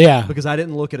this. Yeah. Because I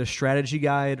didn't look at a strategy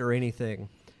guide or anything.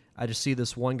 I just see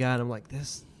this one guy and I'm like,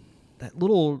 that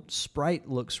little sprite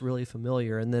looks really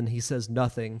familiar. And then he says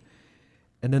nothing.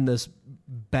 And then this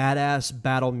badass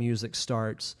battle music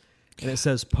starts. And it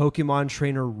says Pokemon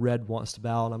Trainer Red wants to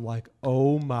battle. And I'm like,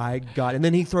 oh my God. And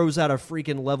then he throws out a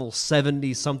freaking level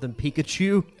 70 something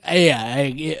Pikachu. Yeah,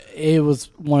 it was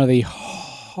one of the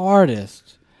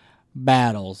hardest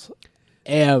battles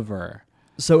ever.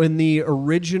 So in the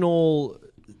original,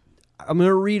 I'm going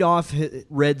to read off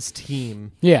Red's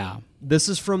team. Yeah. This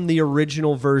is from the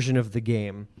original version of the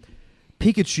game.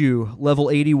 Pikachu,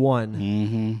 level 81.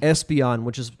 Mm-hmm. Espeon,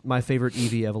 which is my favorite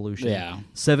Eevee evolution. Yeah.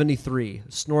 73.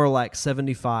 Snorlax,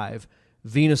 75.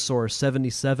 Venusaur,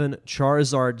 77.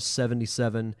 Charizard,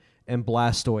 77. And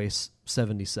Blastoise,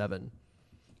 77.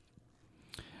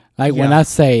 Like when I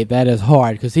say that is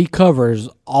hard, because he covers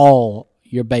all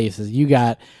your bases. You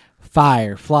got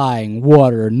fire, flying,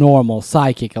 water, normal,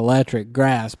 psychic, electric,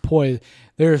 grass, poison.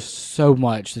 There's so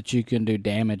much that you can do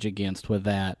damage against with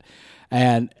that.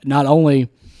 And not only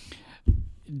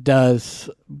does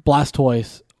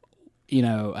Blastoise,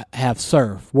 have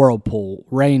Surf, Whirlpool,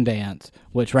 Rain Dance,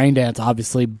 which Rain Dance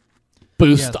obviously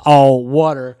boosts all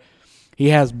water. He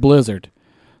has Blizzard.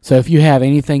 So if you have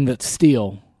anything that's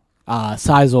Steel,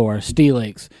 Scizor,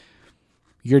 Steelix,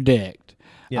 you're dicked.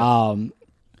 Yeah.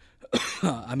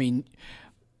 I mean,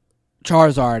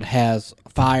 Charizard has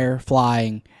fire,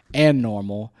 flying, and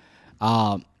normal.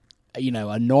 A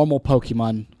normal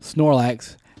Pokemon,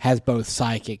 Snorlax, has both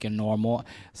psychic and normal.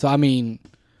 So, I mean,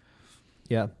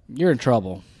 yeah, you're in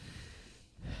trouble.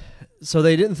 So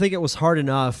they didn't think it was hard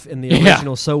enough in the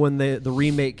original. So when the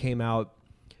remake came out,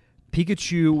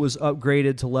 Pikachu was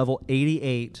upgraded to level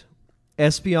 88.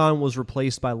 Espeon was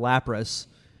replaced by Lapras,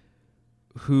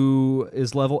 who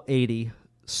is level 80.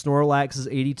 Snorlax is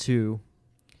 82.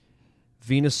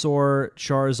 Venusaur,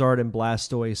 Charizard, and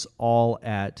Blastoise all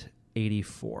at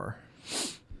 84.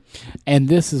 And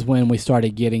this is when we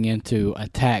started getting into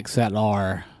attacks that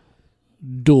are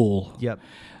dual. Yep.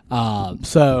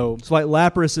 So like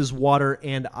Lapras is water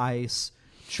and ice.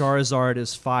 Charizard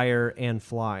is fire and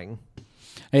flying.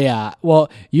 Yeah.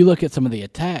 Well, you look at some of the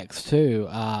attacks too.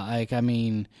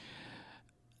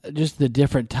 Just the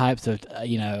different types of,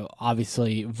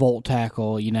 obviously Volt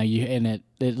Tackle.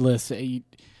 It lists.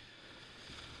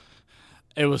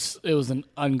 It was an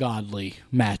ungodly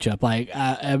matchup. Like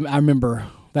I remember,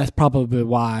 that's probably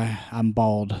why I'm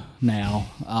bald now.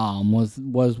 Was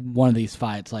one of these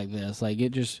fights like this? Like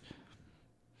it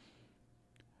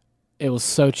was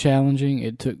so challenging.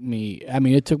 It took me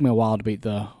a while to beat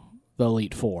the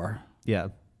Elite Four. Yeah.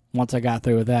 Once I got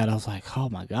through with that, I was like, oh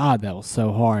my God, that was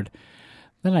so hard.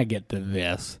 Then I get to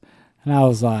this, and I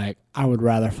was like, I would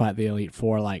rather fight the Elite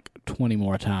Four like 20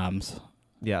 more times.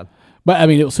 Yeah. But,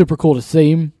 it was super cool to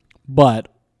see him, but,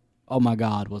 oh my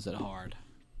God, was it hard.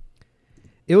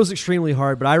 It was extremely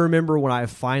hard, but I remember when I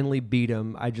finally beat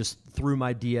him, I just threw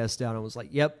my DS down and was like,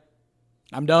 yep.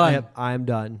 I'm done. Yep, I'm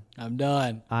done. I'm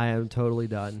done. I am totally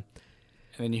done.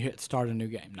 And then you hit start a new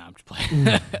game. No, I'm just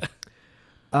playing.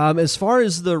 As far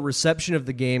as the reception of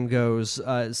the game goes,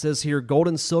 it says here, Gold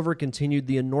and Silver continued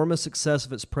the enormous success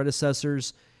of its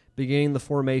predecessors, beginning the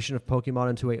formation of Pokemon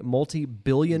into a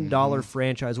multi-billion-dollar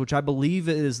franchise, which I believe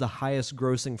is the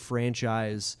highest-grossing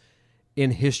franchise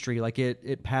in history. Like,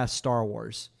 it passed Star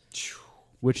Wars,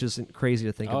 which is crazy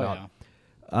to think about.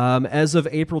 Yeah. As of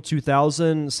April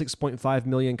 2000, 6.5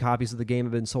 million copies of the game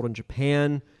have been sold in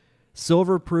Japan.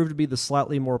 Silver proved to be the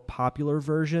slightly more popular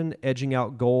version, edging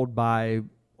out Gold by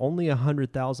only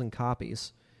 100,000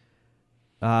 copies.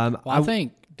 I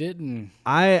think didn't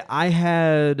I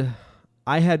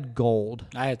had Gold.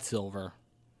 I had Silver.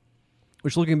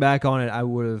 Which, looking back on it, I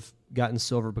would have gotten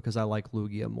Silver because I like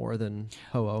Lugia more than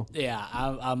Ho-Oh. Yeah,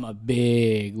 I'm a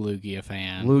big Lugia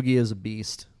fan. Lugia is a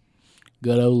beast.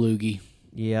 Good old Lugia.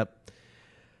 Yep.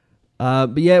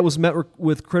 But yeah, it was met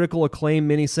with critical acclaim,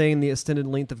 many saying the extended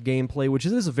length of gameplay, which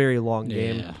is a very long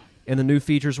game, and the new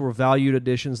features were valued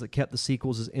additions that kept the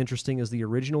sequels as interesting as the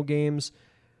original games.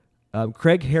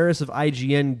 Craig Harris of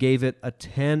IGN gave it a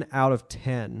 10 out of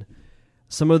 10.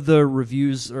 Some of the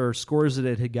reviews or scores that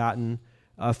it had gotten,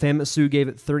 Famitsu gave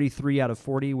it 33 out of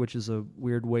 40, which is a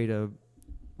weird way to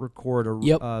record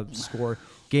a score.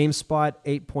 GameSpot,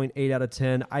 8.8 out of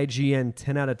 10. IGN,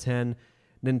 10 out of 10.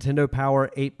 Nintendo Power,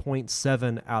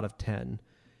 8.7 out of 10.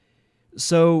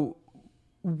 So,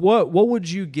 what would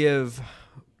you give?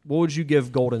 What would you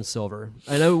give Gold and Silver?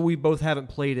 I know we both haven't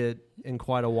played it in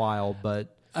quite a while,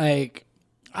 but I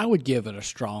would give it a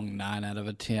strong 9 out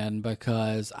of 10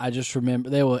 because I just remember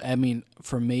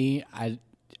for me,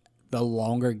 the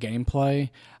longer gameplay,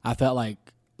 I felt like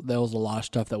there was a lot of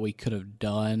stuff that we could have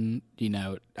done.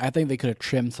 I think they could have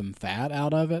trimmed some fat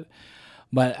out of it.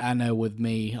 But I know with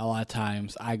me, a lot of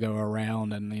times I go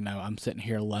around and, I'm sitting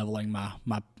here leveling my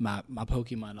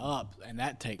Pokemon up, and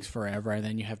that takes forever, and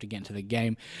then you have to get into the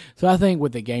game. So I think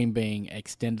with the game being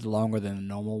extended longer than the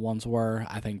normal ones were,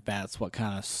 I think that's what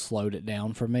kind of slowed it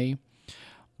down for me.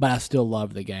 But I still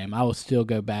love the game. I will still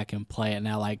go back and play it.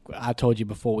 Now, like I told you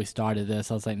before we started this,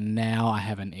 I was like, now I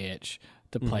have an itch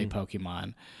to play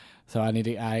Pokemon. So I need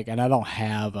to, and I don't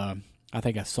have, I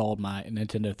think I sold my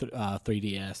Nintendo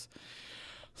 3DS.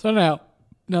 So now,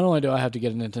 not only do I have to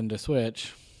get a Nintendo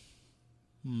Switch,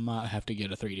 might have to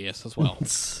get a 3DS as well.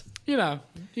 You got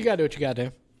to do what you got to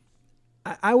do.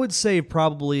 I would say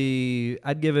probably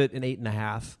I'd give it an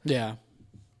 8.5. Yeah.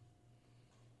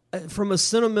 From a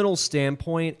sentimental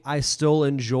standpoint, I still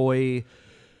enjoy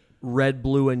Red,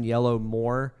 Blue, and Yellow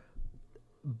more,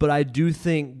 but I do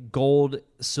think Gold,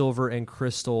 Silver, and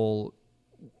Crystal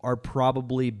are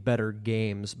probably better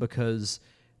games because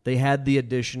they had the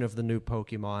addition of the new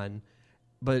Pokemon,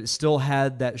 but it still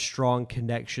had that strong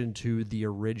connection to the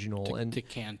original. To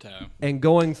Kanto. And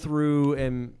going through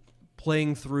and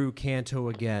playing through Kanto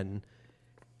again,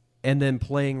 and then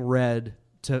playing Red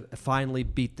to finally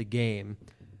beat the game,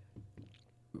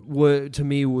 to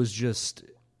me was just,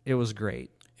 it was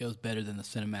great. It was better than the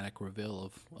cinematic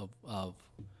reveal of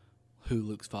who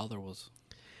Luke's father was.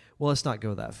 Well, let's not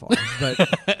go that far.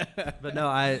 But no,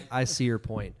 I see your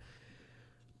point.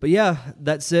 But yeah,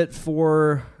 that's it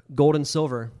for Gold and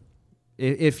Silver.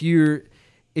 If you're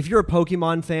a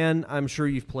Pokemon fan, I'm sure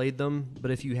you've played them. But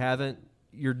if you haven't,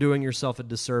 you're doing yourself a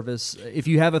disservice. If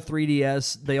you have a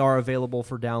 3DS, they are available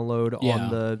for download on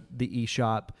the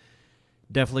eShop.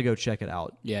 Definitely go check it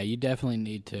out. Yeah, you definitely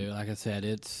need to. Like I said,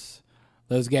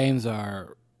 those games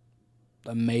are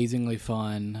amazingly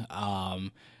fun.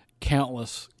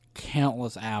 Countless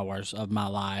hours of my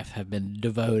life have been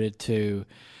devoted to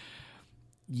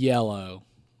Yellow,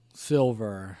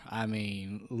 Silver. I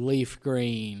mean, Leaf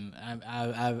Green.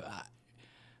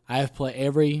 I've played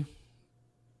every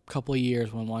couple of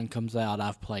years when one comes out.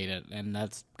 I've played it, and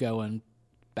that's going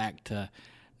back to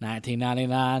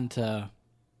 1999 to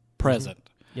present.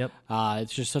 Yep.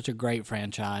 It's just such a great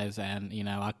franchise, and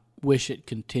I wish it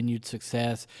continued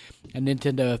success. And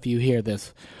Nintendo, if you hear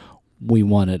this, we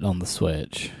want it on the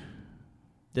Switch.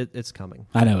 It's coming.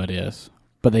 I know it is,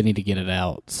 but they need to get it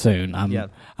out soon.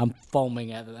 I'm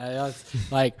foaming at it.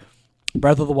 Like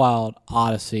Breath of the Wild,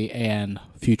 Odyssey, and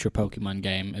future Pokemon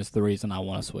game is the reason I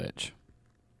want to Switch.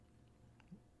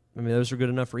 I mean, those are good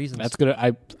enough reasons. That's good.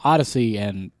 Odyssey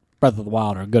and Breath of the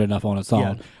Wild are good enough on its own.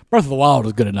 Yeah. Breath of the Wild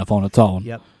is good enough on its own.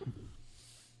 Yep.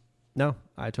 No,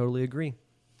 I totally agree.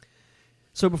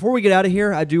 So before we get out of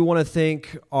here, I do want to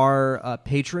thank our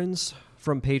patrons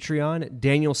from Patreon,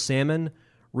 Daniel Salmon,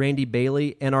 Randy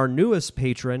Bailey, and our newest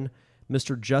patron,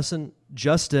 Mr.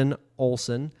 Justin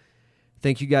Olson.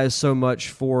 Thank you guys so much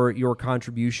for your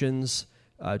contributions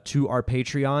to our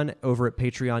Patreon over at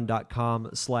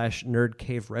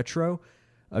patreon.com/nerdcaveretro.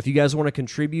 If you guys want to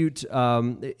contribute,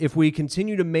 if we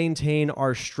continue to maintain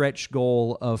our stretch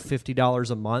goal of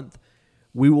 $50 a month,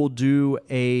 we will do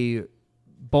a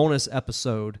bonus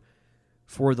episode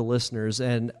for the listeners.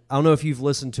 And I don't know if you've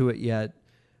listened to it yet,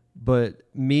 but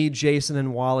me, Jason,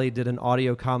 and Wally did an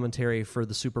audio commentary for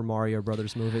the Super Mario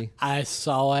Brothers movie. I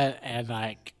saw it, and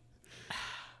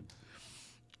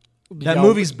that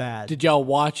movie's bad. Did y'all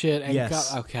watch it? And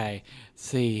yes. Okay.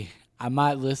 See, I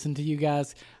might listen to you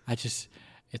guys.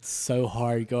 It's so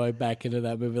hard going back into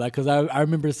that movie. Because I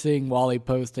remember seeing Wally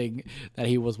posting that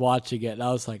he was watching it, and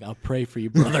I was like, I'll pray for you,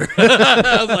 brother.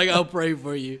 I was like, I'll pray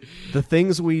for you. The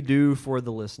things we do for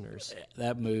the listeners.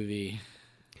 That movie.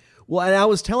 Well, and I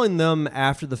was telling them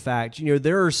after the fact,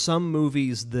 there are some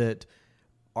movies that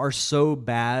are so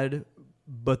bad,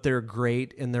 but they're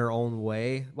great in their own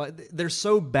way. Like, they're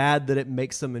so bad that it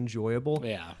makes them enjoyable.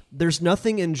 Yeah. There's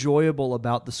nothing enjoyable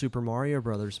about the Super Mario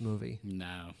Brothers movie.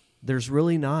 No. There's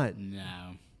really not.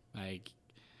 No.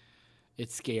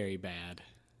 It's scary bad.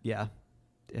 Yeah.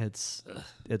 It's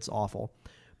awful.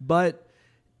 But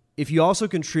if you also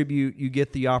contribute, you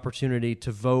get the opportunity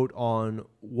to vote on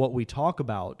what we talk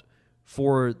about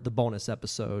for the bonus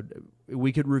episode.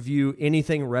 We could review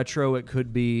anything retro. It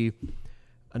could be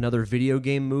another video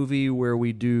game movie where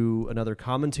we do another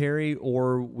commentary,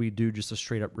 or we do just a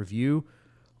straight up review,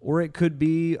 or it could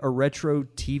be a retro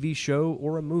TV show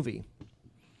or a movie.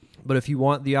 But if you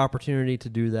want the opportunity to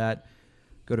do that,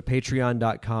 go to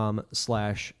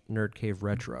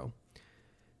patreon.com/nerdcaveretro.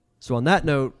 So on that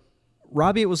note,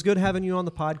 Robbie, it was good having you on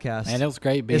the podcast. And it was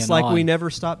great being on. It's like we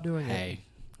never stopped doing it. Hey,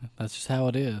 that's just how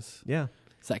it is. Yeah.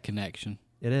 It's that connection.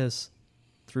 It is.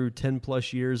 through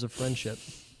 10+ years of friendship.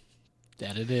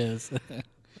 That it is.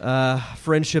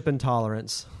 Friendship and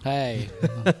tolerance. Hey,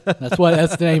 that's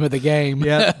the name of the game.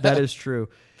 Yeah, that is true.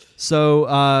 So,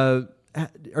 are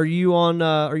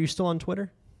you still on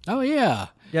Twitter? Oh yeah.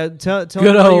 Yeah, tell me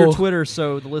your Twitter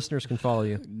so the listeners can follow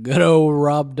you. Good old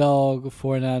Rob Dog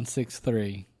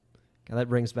 4963. God, that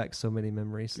brings back so many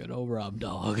memories. Good old Rob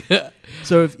Dog.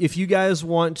 So if you guys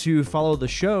want to follow the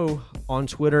show on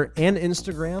Twitter and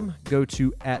Instagram, go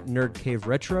to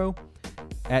 @NerdCaveRetro,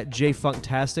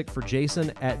 @JFunktastic for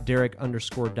Jason,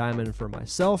 @Derek_Diamond for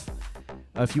myself.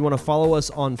 If you want to follow us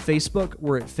on Facebook,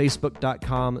 we're at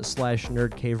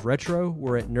facebook.com/NerdCaveRetro.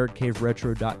 We're at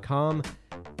nerdcaveretro.com.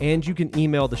 And you can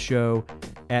email the show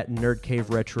at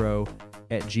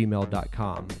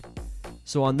nerdcaveretro@gmail.com.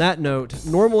 So on that note,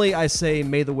 normally I say,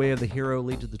 may the way of the hero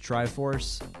lead to the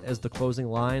Triforce as the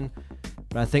closing line.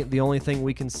 But I think the only thing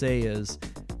we can say is,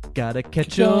 gotta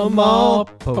catch 'em all,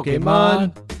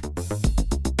 Pokemon.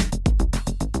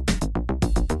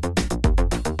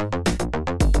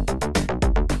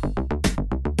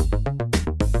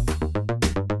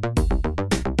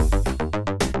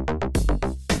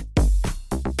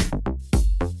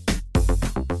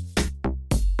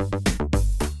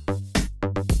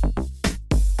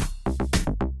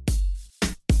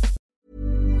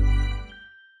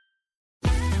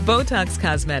 Botox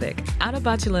Cosmetic, out of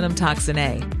botulinum toxin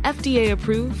A, FDA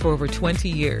approved for over 20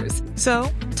 years. So,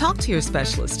 talk to your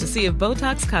specialist to see if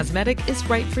Botox Cosmetic is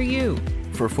right for you.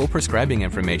 For full prescribing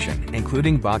information,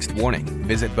 including boxed warning,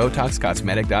 visit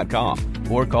BotoxCosmetic.com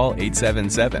or call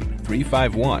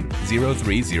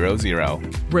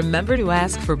 877-351-0300. Remember to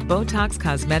ask for Botox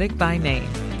Cosmetic by name.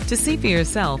 To see for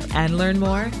yourself and learn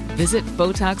more, visit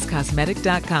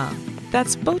BotoxCosmetic.com.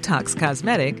 That's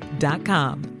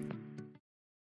BotoxCosmetic.com.